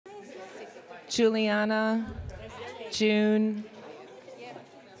Juliana, June,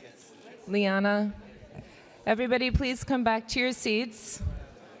 Liana. Everybody please come back to your seats.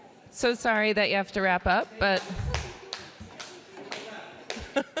 So sorry that you have to wrap up, but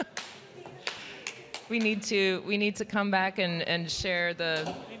we need to come back and share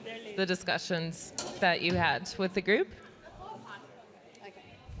the discussions that you had with the group.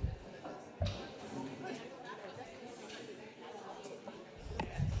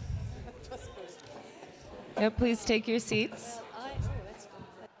 Yeah, please take your seats.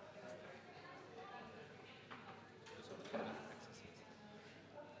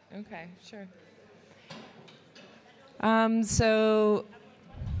 Okay, sure. So,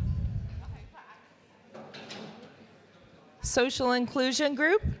 social inclusion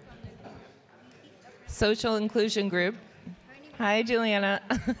group? Social inclusion group. Hi, Juliana.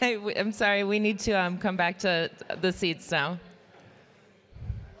 I'm sorry, we need to come back to the seats now.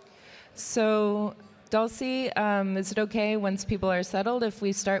 So, Dulcie, is it okay once people are settled if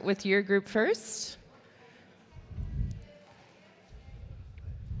we start with your group first?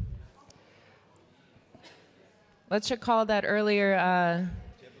 Let's recall that earlier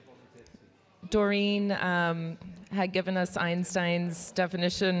Doreen had given us Einstein's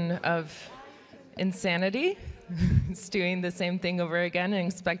definition of insanity. It's doing the same thing over again and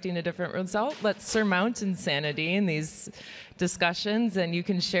expecting a different result. Let's surmount insanity in these discussions, and you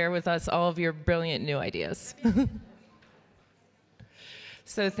can share with us all of your brilliant new ideas.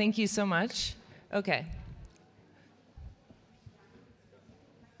 So thank you so much. Okay.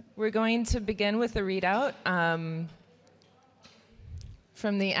 We're going to begin with a readout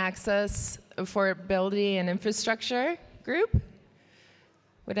from the Access, Affordability, and Infrastructure group.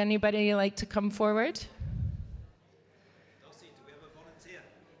 Would anybody like to come forward? Dulcie, do we have a volunteer?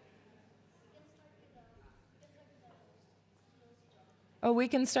 Oh, we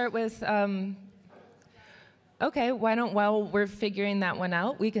can start with, okay, why don't, while we're figuring that one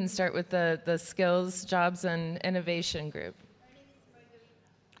out, we can start with the Skills, Jobs, and Innovation group.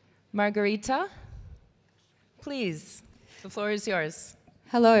 Margarita, please, the floor is yours.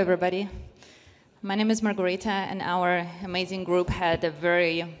 Hello, everybody. My name is Margarita, and our amazing group had a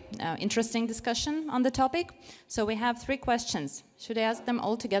very interesting discussion on the topic. So we have 3 questions. Should I ask them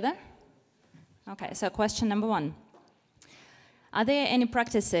all together? Okay, so question number 1. Are there any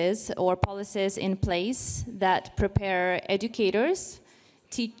practices or policies in place that prepare educators,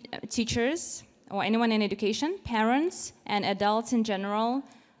 teachers, or anyone in education, parents, and adults in general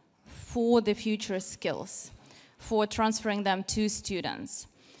for the future skills, for transferring them to students?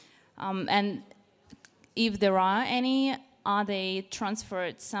 And if there are any, are they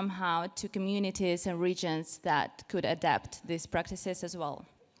transferred somehow to communities and regions that could adapt these practices as well?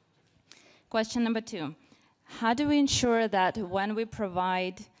 Question number 2. How do we ensure that when we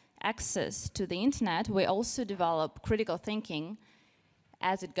provide access to the internet, we also develop critical thinking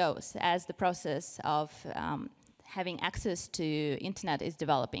as it goes, as the process of having access to internet is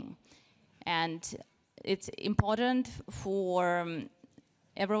developing? And it's important for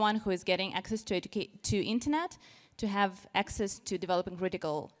everyone who is getting access to internet to have access to developing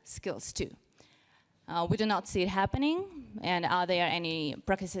critical skills too. We do not see it happening, and are there any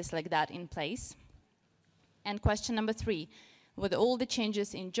practices like that in place? And question number 3, with all the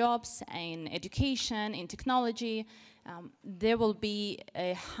changes in jobs, in education, in technology, there will be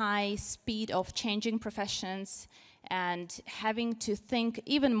a high speed of changing professions and having to think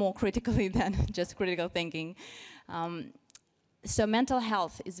even more critically than just critical thinking. So mental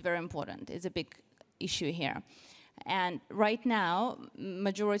health is very important. It's a big issue here. And right now,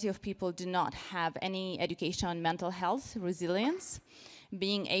 majority of people do not have any education on mental health, resilience,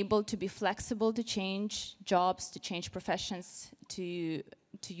 being able to be flexible to change jobs, to change professions, to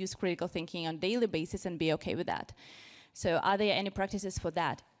use critical thinking on a daily basis and be okay with that. So are there any practices for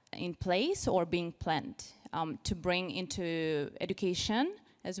that in place or being planned to bring into education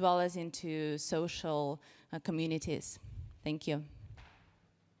as well as into social communities? Thank you.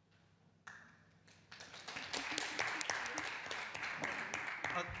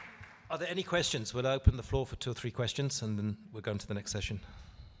 Are there any questions? We'll open the floor for 2 or 3 questions, and then we'll go on to the next session.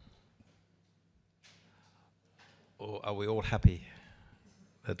 Or are we all happy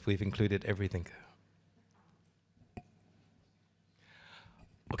that we've included everything?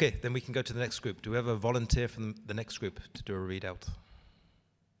 Okay, then we can go to the next group. Do we have a volunteer from the next group to do a readout?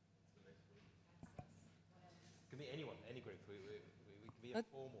 Could be anyone, any group. We can be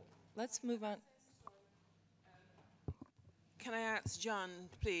informal. Let's move on. Can I ask John,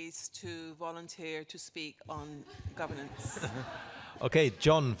 please, to volunteer to speak on governance? Okay,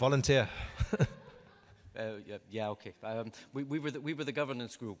 John, volunteer. Yeah, okay. We were the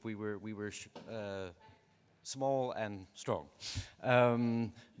governance group. We were small and strong.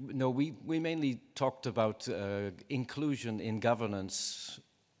 No, we mainly talked about inclusion in governance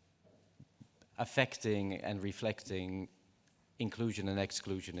affecting and reflecting inclusion and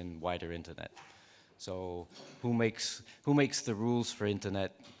exclusion in wider internet. So who makes the rules for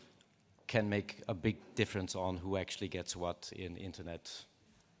internet can make a big difference on who actually gets what in internet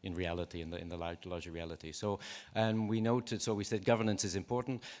in reality, in the larger reality. So, and we noted, so we said governance is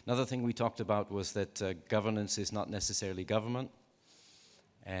important. Another thing we talked about was that governance is not necessarily government,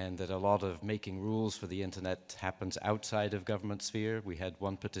 and that a lot of making rules for the internet happens outside of government sphere. We had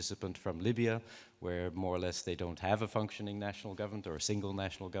one participant from Libya, where more or less they don't have a functioning national government or a single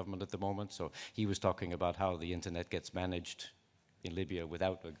national government at the moment. So he was talking about how the internet gets managed in Libya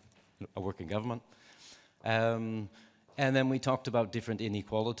without a working government. And then we talked about different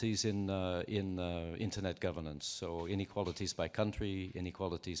inequalities in internet governance. So inequalities by country,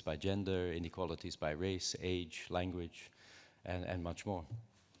 inequalities by gender, inequalities by race, age, language, and much more.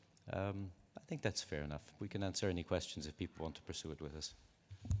 I think that's fair enough. We can answer any questions if people want to pursue it with us.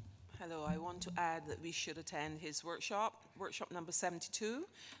 Hello, I want to add that we should attend his workshop number 72,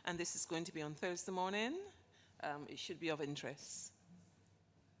 and this is going to be on Thursday morning. It should be of interest.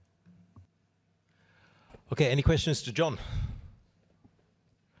 Okay, any questions to John?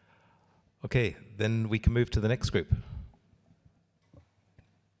 Okay, then we can move to the next group.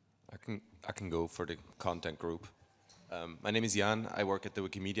 I can go for the content group. My name is Jan. I work at the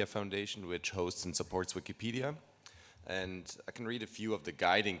Wikimedia Foundation, which hosts and supports Wikipedia. And I can read a few of the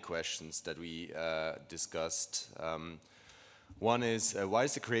guiding questions that we discussed. One is, why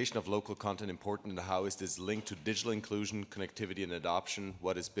is the creation of local content important, and how is this linked to digital inclusion, connectivity, and adoption?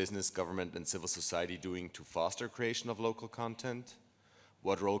 What is business, government, and civil society doing to foster creation of local content?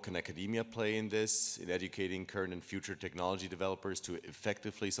 What role can academia play in this, in educating current and future technology developers to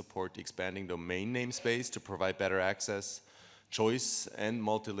effectively support the expanding domain namespace to provide better access, choice, and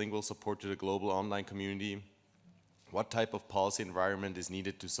multilingual support to the global online community? What type of policy environment is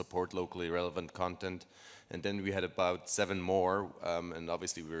needed to support locally relevant content? And then we had about 7 more, and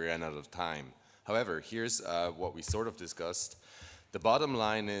obviously we ran out of time. However, here's what we sort of discussed. The bottom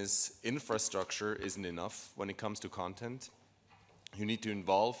line is infrastructure isn't enough when it comes to content. You need to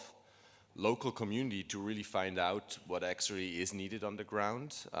involve local community to really find out what actually is needed on the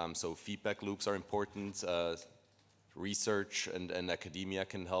ground. So feedback loops are important. Research and academia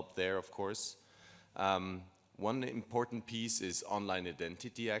can help there, of course. One important piece is online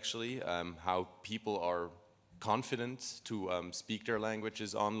identity, actually, how people are confident to speak their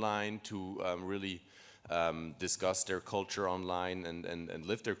languages online, to really discuss their culture online and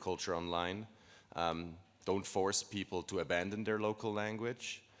live their culture online. Don't force people to abandon their local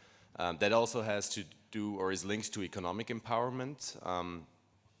language. That also has to do, or is linked to economic empowerment.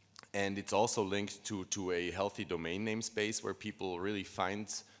 And it's also linked to a healthy domain namespace where people really find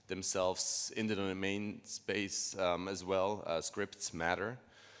themselves in the domain space as well. Scripts matter.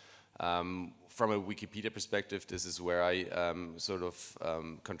 From a Wikipedia perspective, this is where I sort of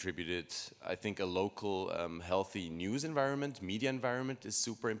contributed. I think a local healthy news environment, media environment is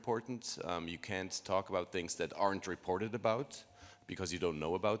super important. You can't talk about things that aren't reported about because you don't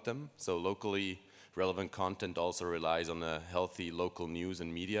know about them. So locally relevant content also relies on a healthy local news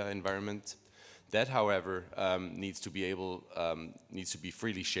and media environment. That, however, needs to be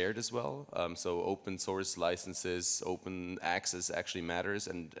freely shared as well. So open source licenses, open access actually matters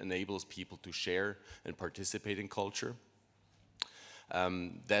and enables people to share and participate in culture.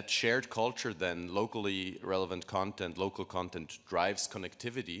 That shared culture then, locally relevant content, local content drives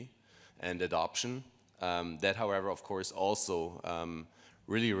connectivity and adoption. That, however, of course, also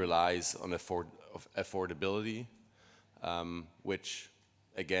really relies on affordability, which,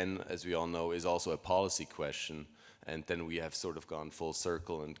 again, as we all know, is also a policy question. And then we have sort of gone full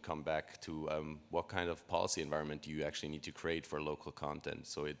circle and come back to what kind of policy environment do you actually need to create for local content.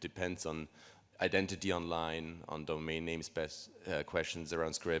 So it depends on identity online, on domain name questions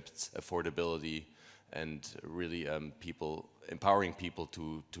around scripts, affordability, and really empowering people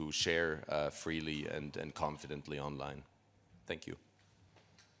to share freely and confidently online. Thank you.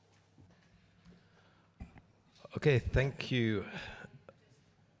 Okay, thank you.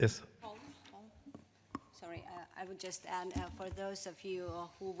 Yes. Sorry, I would just add, for those of you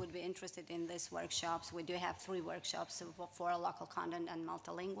who would be interested in these workshops, we do have 3 workshops for local content and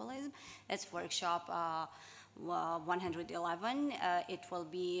multilingualism. It's workshop 111. It will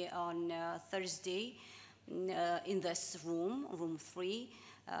be on Thursday in this room 3.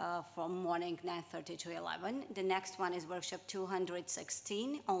 from morning 9:30 to 11. The next one is workshop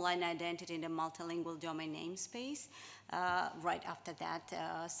 216, online identity in the multilingual domain namespace. Right after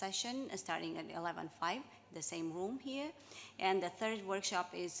that session, starting at 11:05, the same room here. And the third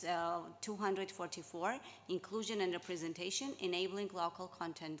workshop is 244, inclusion and representation, enabling local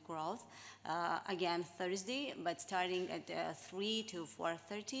content growth. Again, Thursday, but starting at 3 to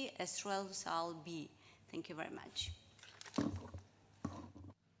 4:30, Estrel Saal B. Thank you very much.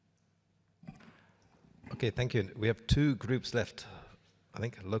 Okay, thank you. We have 2 groups left. I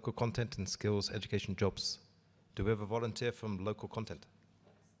think local content and skills, education, jobs. Do we have a volunteer from local content?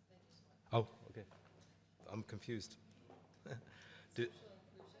 Oh, okay. I'm confused.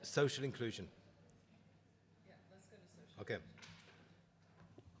 Social inclusion. Yeah, let's go to social. Okay.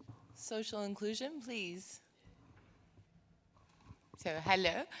 Social inclusion, please. So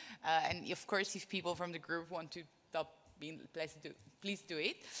hello, and of course, if people from the group want to stop being, please do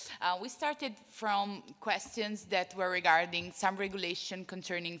it. We started from questions that were regarding some regulation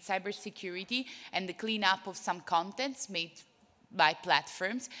concerning cybersecurity and the cleanup of some contents made by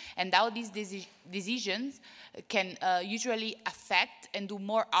platforms, and how these decisions can usually affect and do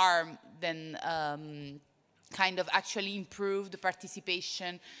more harm than kind of actually improve the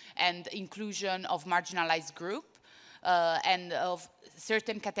participation and inclusion of marginalized group and of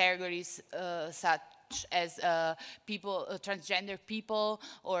certain categories such as people, transgender people,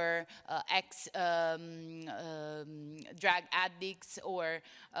 or drug addicts, or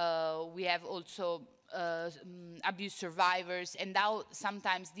we have also abuse survivors, and now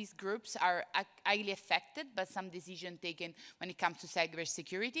sometimes these groups are highly affected by some decision taken when it comes to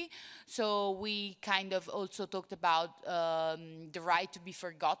cybersecurity. So we kind of also talked about the right to be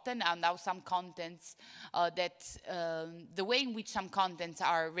forgotten, and how some contents the way in which some contents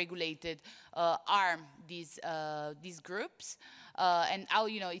are regulated harm these groups. And how,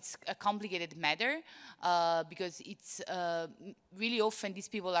 you know, it's a complicated matter because it's really often these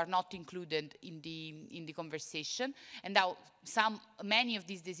people are not included in the conversation, and how many of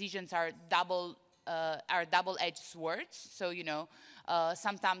these decisions are double-edged swords. So, you know,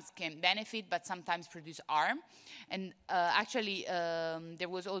 sometimes can benefit, but sometimes produce harm. And actually, there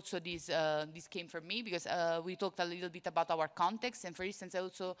was also this came from me because we talked a little bit about our context. And for instance, I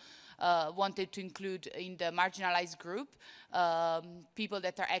also wanted to include in the marginalized group people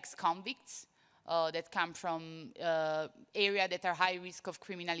that are ex-convicts, that come from areas that are high risk of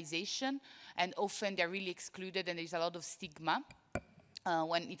criminalization, and often they're really excluded, and there's a lot of stigma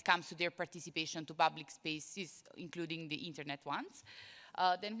when it comes to their participation to public spaces, including the internet ones.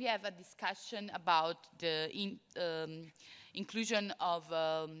 Then we have a discussion about the inclusion of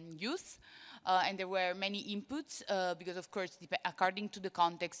youth. And there were many inputs because, of course, according to the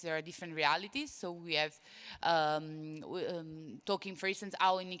context, there are different realities. So we have talking, for instance,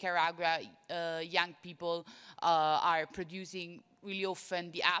 how in Nicaragua young people are producing really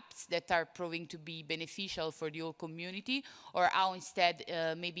often the apps that are proving to be beneficial for the whole community, or how instead,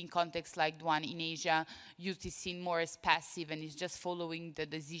 maybe in contexts like the one in Asia, youth is seen more as passive and is just following the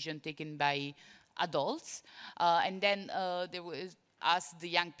decision taken by adults. And then there was us, the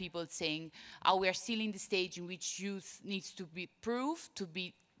young people, saying how we are still in the stage in which youth needs to be proved to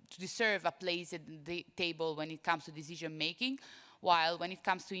deserve a place at the table when it comes to decision making, while when it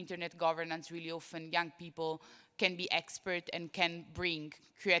comes to internet governance, really often young people can be expert and can bring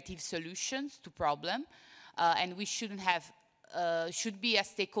creative solutions to problem, and we should be a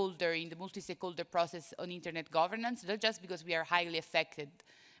stakeholder in the multi-stakeholder process on internet governance, not just because we are highly affected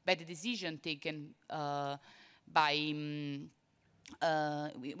by the decision taken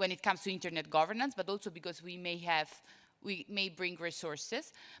when it comes to internet governance, but also because we may bring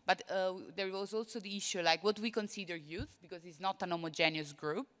resources. But there was also the issue, like, what we consider youth, because it's not an homogeneous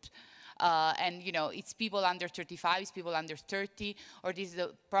group. And, you know, it's people under 35, it's people under 30, or this is a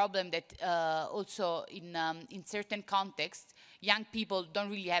problem that also in certain contexts, young people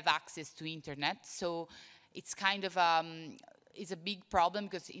don't really have access to internet. So it's kind of, it's a big problem,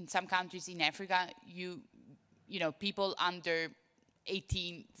 because in some countries in Africa, you know, people under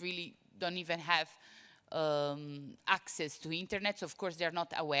 18 really don't even have access to internet. So of course they're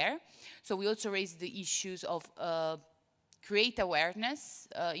not aware. So we also raised the issues of create awareness,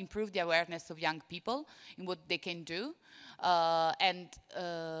 improve the awareness of young people in what they can do, and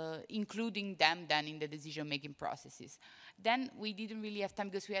including them then in the decision-making processes. Then we didn't really have time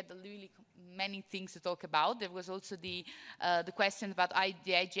because we had really many things to talk about. There was also the question about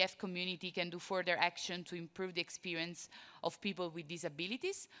the IGF community can do further action to improve the experience of people with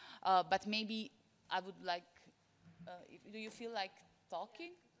disabilities. But maybe I would like, do you feel like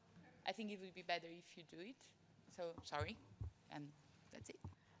talking? I think it would be better if you do it. So, sorry, and that's it.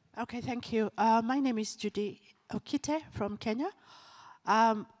 Okay, thank you. My name is Judy Okite from Kenya.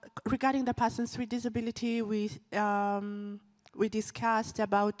 Regarding the persons with disability, we discussed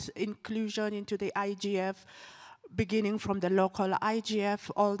about inclusion into the IGF, beginning from the local IGF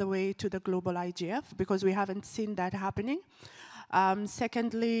all the way to the global IGF, because we haven't seen that happening.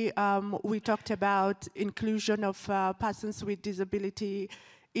 Secondly, we talked about inclusion of persons with disability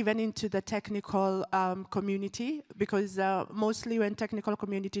even into the technical community, because mostly when technical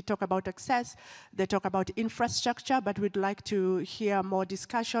community talk about access, they talk about infrastructure, but we'd like to hear more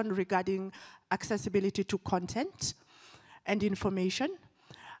discussion regarding accessibility to content and information.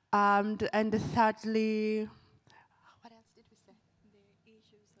 And thirdly, what else did we say? The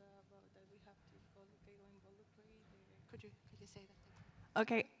issues about that we have to involve. Could you say that?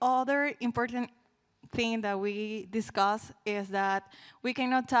 Okay, other important thing that we discuss is that we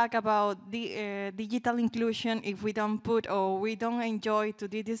cannot talk about the digital inclusion if we don't put or we don't enjoy to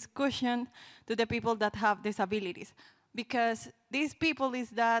the discussion to the people that have disabilities, because these people is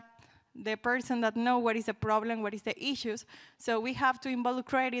that the person that know what is the problem, what is the issues, so we have to involve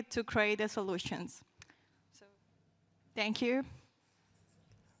it to create the solutions. So, thank you.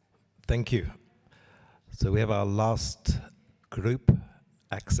 Thank you. So we have our last group,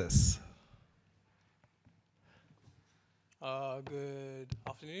 access. Good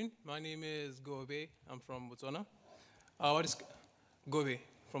afternoon. My name is Gobe. I'm from Botswana. Gobe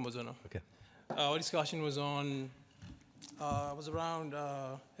from Botswana. Okay. Our discussion was on around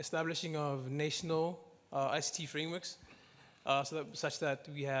establishing of national ICT frameworks, such that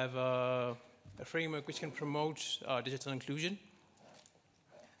we have a framework which can promote digital inclusion.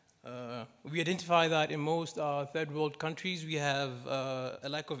 We identify that in most third world countries we have a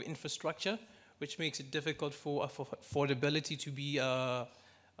lack of infrastructure, which makes it difficult for affordability to be, let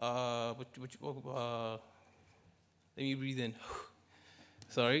me breathe in.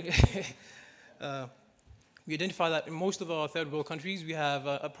 Sorry. We identify that in most of our third world countries, we have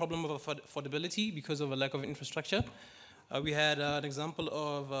a problem of affordability because of a lack of infrastructure. We had an example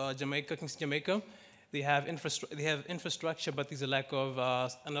of Jamaica, Kingston, Jamaica. They have infrastructure, but there's a lack of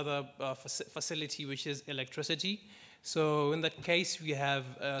another facility, which is electricity. So in that case, we have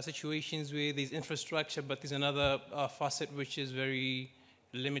situations where there's infrastructure, but there's another facet which is very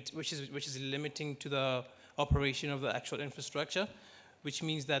which is limiting to the operation of the actual infrastructure, which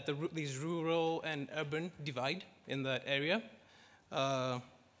means that there's rural and urban divide in that area.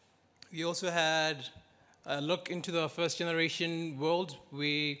 We also had a look into the first generation world,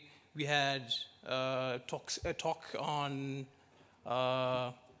 where we had a talk on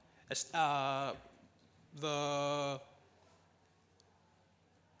the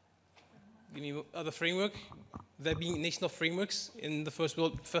framework, there being national frameworks in the first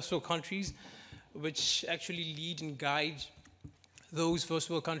world countries, which actually lead and guide those first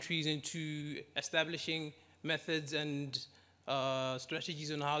world countries into establishing methods and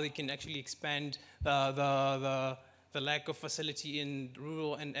strategies on how they can actually expand the lack of facility in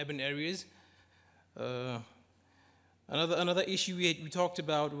rural and urban areas. Another issue we talked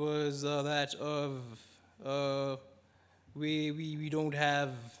about was that of we don't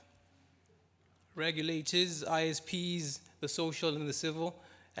have regulators, ISPs, the social and the civil,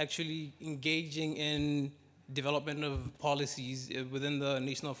 actually engaging in development of policies within the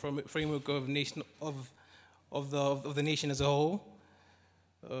national framework of the nation as a whole.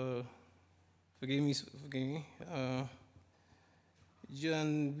 Forgive me.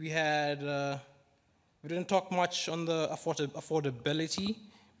 And we didn't talk much on the affordability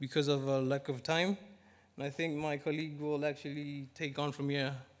because of a lack of time. And I think my colleague will actually take on from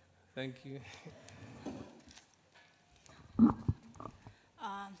here. Thank you.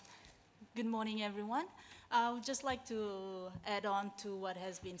 Good morning, everyone. I would just like to add on to what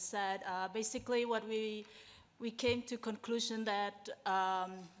has been said. Basically, what we came to conclusion that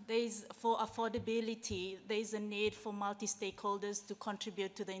for affordability, there is a need for multi-stakeholders to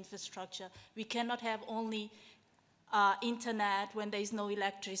contribute to the infrastructure. We cannot have only internet when there is no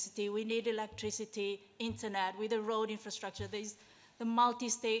electricity. We need electricity, internet. With the road infrastructure,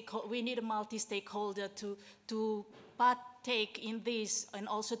 we need a multi-stakeholder to partake in this and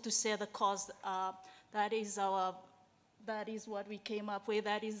also to share the cost. That is what we came up with.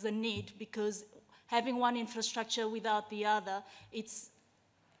 That is the need, because having one infrastructure without the other, it's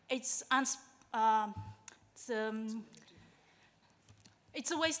a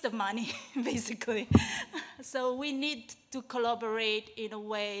waste of money, basically. So we need to collaborate in a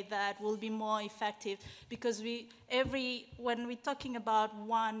way that will be more effective, because when we're talking about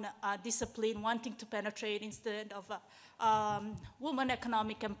one discipline wanting to penetrate instead of women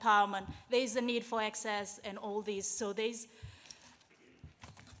economic empowerment, there is a need for access and all this. So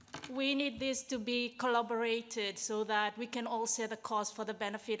we need this to be collaborated so that we can all share the cost for the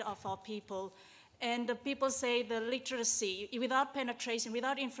benefit of our people. And the people say the literacy, without penetration,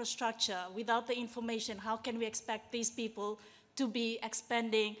 without infrastructure, without the information, how can we expect these people to be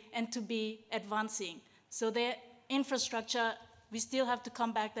expanding and to be advancing? So the infrastructure, we still have to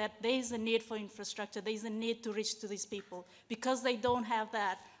come back that there is a need for infrastructure, there is a need to reach to these people. Because they don't have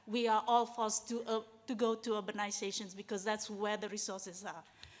that, we are all forced to go to urbanizations because that's where the resources are.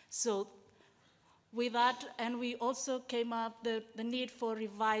 So with that, and we also came up the need for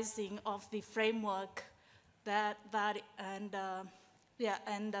revising of the framework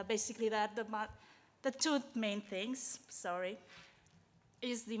basically that the two main things,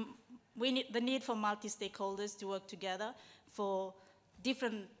 is the need for multi-stakeholders to work together for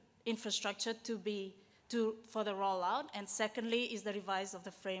different infrastructure for the rollout, and secondly is the revise of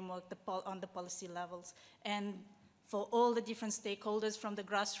the framework on the policy levels, and for all the different stakeholders from the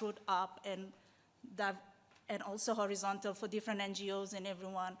grassroots up and also horizontal for different NGOs and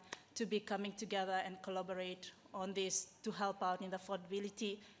everyone to be coming together and collaborate on this to help out in the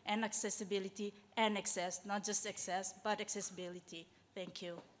affordability and accessibility and access, not just access, but accessibility. Thank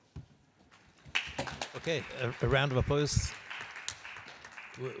you. Okay, a round of applause.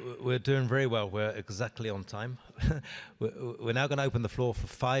 We're doing very well. We're exactly on time. We're now going to open the floor for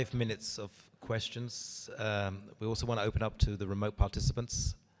 5 minutes of questions. We also want to open up to the remote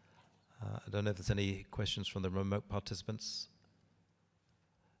participants. I don't know if there's any questions from the remote participants.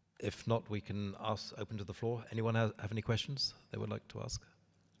 If not, we can open to the floor. Anyone have any questions they would like to ask?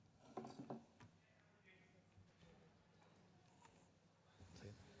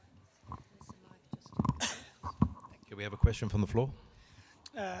 Okay, we have a question from the floor.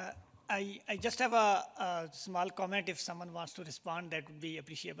 I just have a small comment. If someone wants to respond, that would be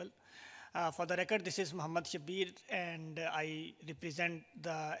appreciable. For the record, this is Muhammad Shabir, and I represent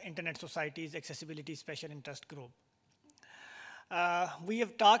the Internet Society's Accessibility Special Interest Group. We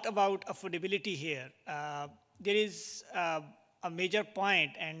have talked about affordability here. There is a major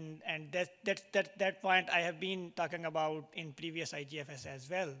point, and that point I have been talking about in previous IGFS as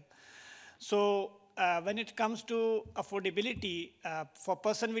well. So when it comes to affordability, for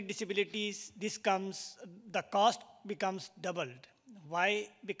person with disabilities, the cost becomes doubled. Why?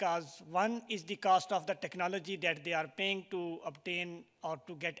 Because one is the cost of the technology that they are paying to obtain or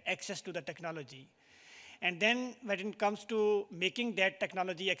to get access to the technology. And then when it comes to making that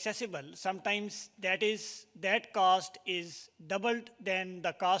technology accessible, sometimes that cost is doubled than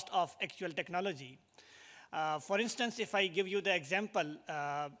the cost of actual technology. For instance, if I give you the example,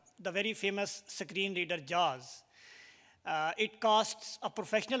 the very famous screen reader JAWS, it costs a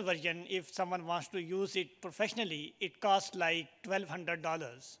professional version. If someone wants to use it professionally, it costs like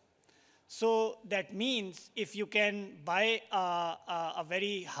 $1,200. So that means if you can buy a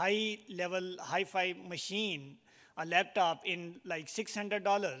very high-level, hi-fi machine, a laptop in like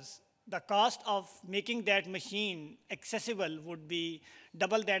 $600, the cost of making that machine accessible would be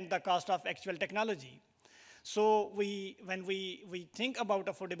double than the cost of actual technology. So when we think about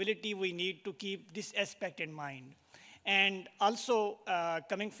affordability, we need to keep this aspect in mind. And also,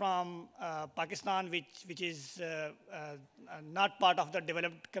 coming from Pakistan, which is not part of the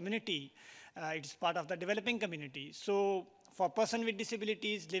developed community, it's part of the developing community. So for person with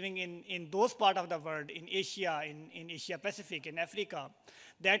disabilities living in those parts of the world, in Asia, in Asia Pacific, in Africa,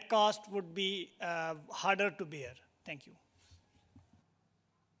 that cost would be harder to bear. Thank you.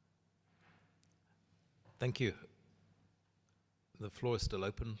 Thank you. The floor is still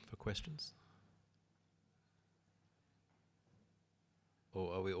open for questions.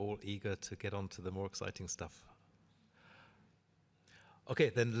 Or are we all eager to get on to the more exciting stuff? Okay,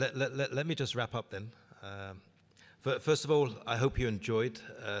 then let me just wrap up then. First of all, I hope you enjoyed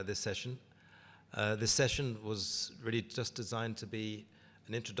this session. This session was really just designed to be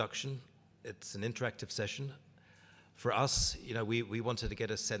an introduction. It's an interactive session. For us, we wanted to get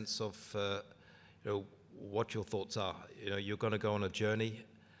a sense of, what your thoughts are. You're going to go on a journey.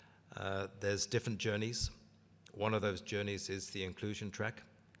 There's different journeys. One of those journeys is the inclusion track.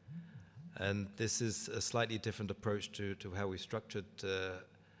 And this is a slightly different approach to how we structured the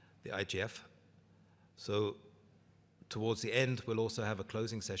IGF. So towards the end, we'll also have a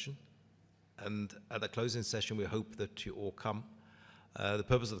closing session. And at the closing session, we hope that you all come. The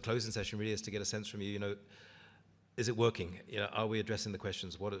purpose of the closing session really is to get a sense from you, is it working? Are we addressing the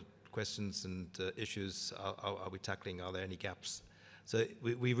questions? What questions and issues are we tackling? Are there any gaps? So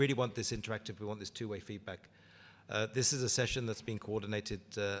we really want this interactive, we want this two-way feedback. This is a session that's been coordinated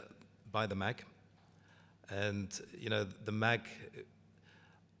by the MAG. And the MAG,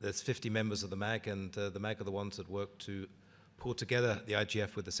 there's 50 members of the MAG, and the MAG are the ones that work to pulled together the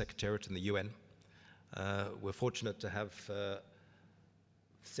IGF with the Secretariat and the UN. We're fortunate to have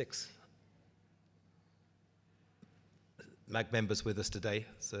 6 MAG members with us today,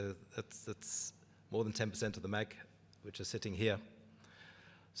 so that's more than 10% of the MAG which are sitting here.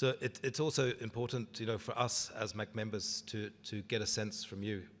 So it's also important, for us as MAG members to get a sense from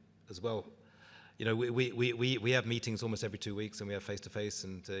you as well. We have meetings almost every 2 weeks, and we have face-to-face,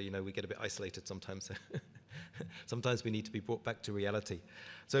 and we get a bit isolated sometimes. Sometimes we need to be brought back to reality.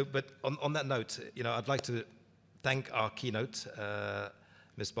 So, but on that note, I'd like to thank our keynote,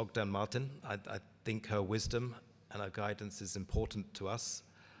 Ms. Bogdan Martin. I think her wisdom and her guidance is important to us.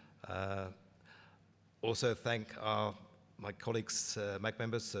 Also thank my colleagues, MAG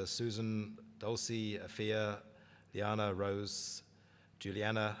members, Susan, Dulcie, Afia, Liana, Rose,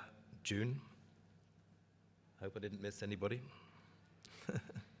 Juliana, June. I hope I didn't miss anybody.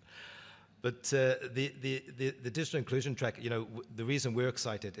 But the digital inclusion track, the reason we're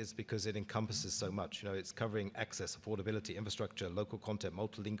excited is because it encompasses so much. It's covering access, affordability, infrastructure, local content,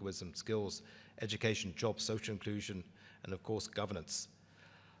 multilingualism, skills, education, jobs, social inclusion, and of course, governance.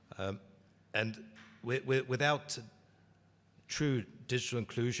 And without true digital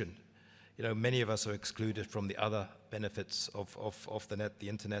inclusion, many of us are excluded from the other benefits of the net, the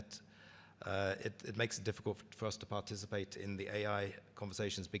internet. It makes it difficult for us to participate in the AI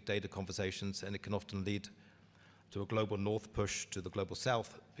conversations, big data conversations, and it can often lead to a global north push to the global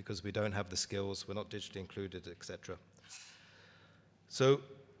south because we don't have the skills, we're not digitally included, etc. So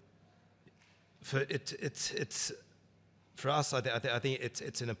for us, I think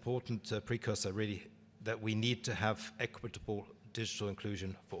it's an important precursor, really, that we need to have equitable digital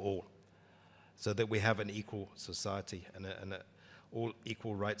inclusion for all, so that we have an equal society and all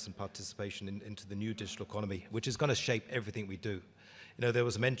equal rights and participation into the new digital economy, which is going to shape everything we do. There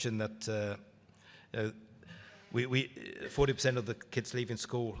was mention that 40% of the kids leaving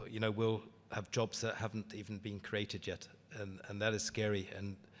school, will have jobs that haven't even been created yet, and that is scary.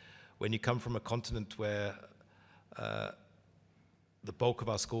 And when you come from a continent where the bulk of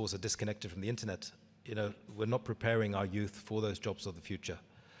our schools are disconnected from the internet, we're not preparing our youth for those jobs of the future.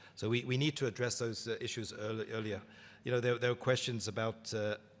 So we need to address those issues earlier. There are questions about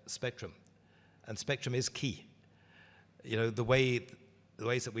spectrum, and spectrum is key. The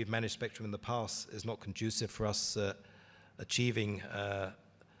ways that we've managed spectrum in the past is not conducive for us achieving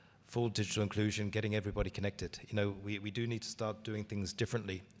full digital inclusion, getting everybody connected. We do need to start doing things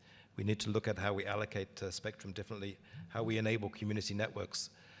differently. We need to look at how we allocate spectrum differently, how we enable community networks.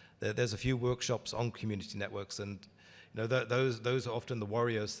 There's a few workshops on community networks, and those are often the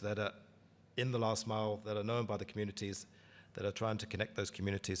warriors that are in the last mile, that are known by the communities, that are trying to connect those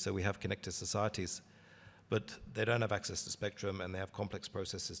communities so we have connected societies. But they don't have access to spectrum, and they have complex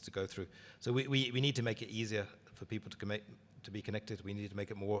processes to go through. So we need to make it easier for people to be connected. We need to make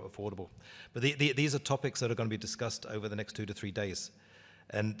it more affordable. But these are topics that are going to be discussed over the next 2 to 3 days.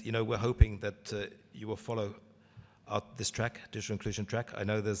 And we're hoping that you will follow this track, digital inclusion track. I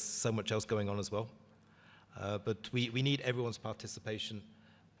know there's so much else going on as well. But we need everyone's participation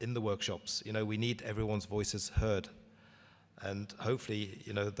in the workshops. We need everyone's voices heard. And hopefully,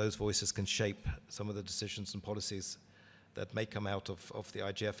 those voices can shape some of the decisions and policies that may come out of the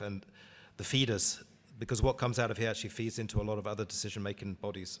IGF and the feeders, because what comes out of here actually feeds into a lot of other decision-making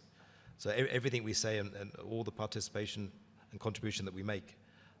bodies. So everything we say and all the participation and contribution that we make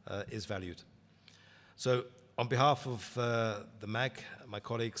is valued. So on behalf of the MAG, my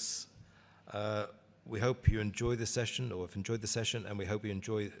colleagues, we hope you enjoy this session, or have enjoyed the session, and we hope you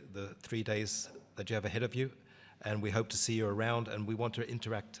enjoy the 3 days that you have ahead of you. And we hope to see you around, and we want to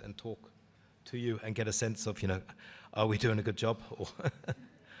interact and talk to you and get a sense of, are we doing a good job, or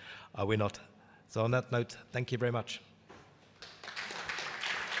are we not? So on that note, thank you very much.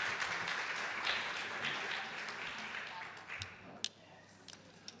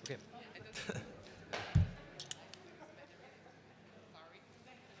 Okay.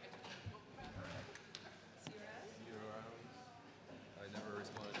 I never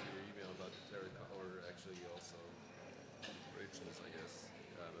responded to your email about the terror, or actually also Rachel's, I guess,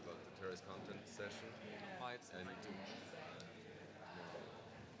 about the terrorist content session. And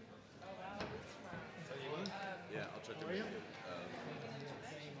yeah, I'll check the video.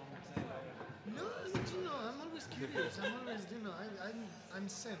 No, I'm always curious. I'm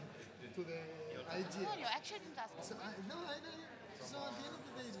sent to the idea. No, you actually didn't ask. So I know. So at the end of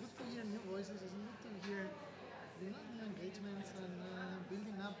the day, it's good to hear new voices. It's good to hear, new engagements and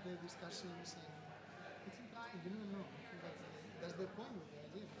building up the discussions. And it's interesting. You never know. That's the point of the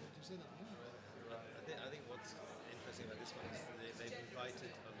idea. What you said. I think what's interesting about this one is they've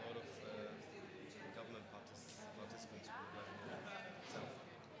invited a lot of government participants who have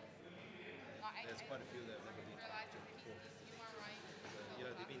there's quite a few that have never been to before. You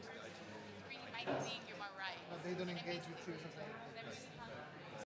know, they've been to the IT union. But they don't engage with civil society.